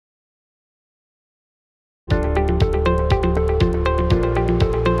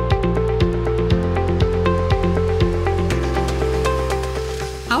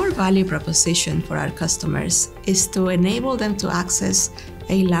value proposition for our customers is to enable them to access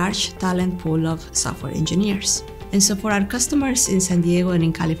a large talent pool of software engineers. And so for our customers in San Diego and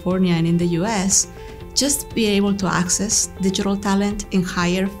in California and in the US, just be able to access digital talent and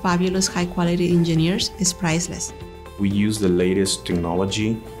hire fabulous high-quality engineers is priceless. We use the latest technology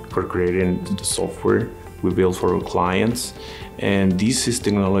for creating the software we build for our clients. And this is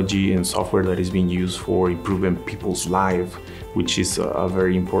technology and software that is being used for improving people's life, which is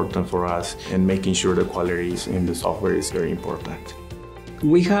very important for us, and making sure the quality in the software is very important.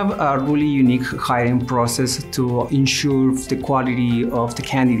 We have a really unique hiring process to ensure the quality of the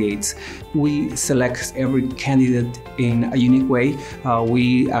candidates. We select every candidate in a unique way.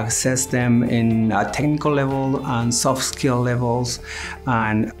 We assess them in a technical level and soft skill levels,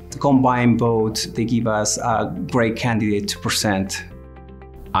 and combine both, they give us a great candidate to present.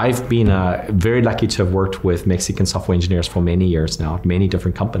 I've been very lucky to have worked with Mexican software engineers for many years now, at many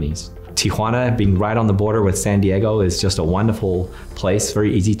different companies. Tijuana, being right on the border with San Diego, is just a wonderful place,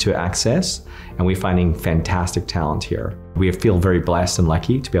 very easy to access, and we're finding fantastic talent here. We feel very blessed and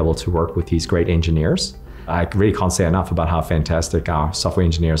lucky to be able to work with these great engineers. I really can't say enough about how fantastic our software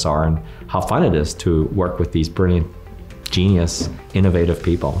engineers are and how fun it is to work with these brilliant, genius, innovative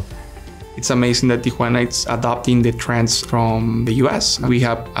people. It's amazing that Tijuana is adopting the trends from the US. We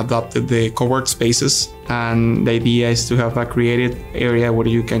have adopted the co-work spaces, and the idea is to have a creative area where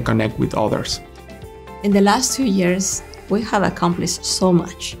you can connect with others. In the last 2 years, we have accomplished so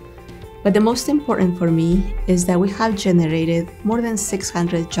much. But the most important for me is that we have generated more than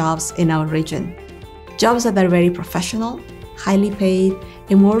 600 jobs in our region. Jobs that are very professional, highly paid,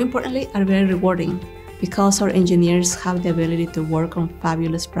 and more importantly, are very rewarding, because our engineers have the ability to work on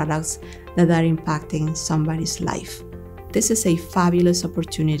fabulous products that are impacting somebody's life. This is a fabulous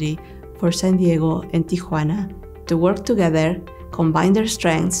opportunity for San Diego and Tijuana to work together, combine their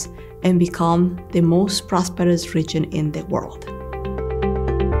strengths, and become the most prosperous region in the world.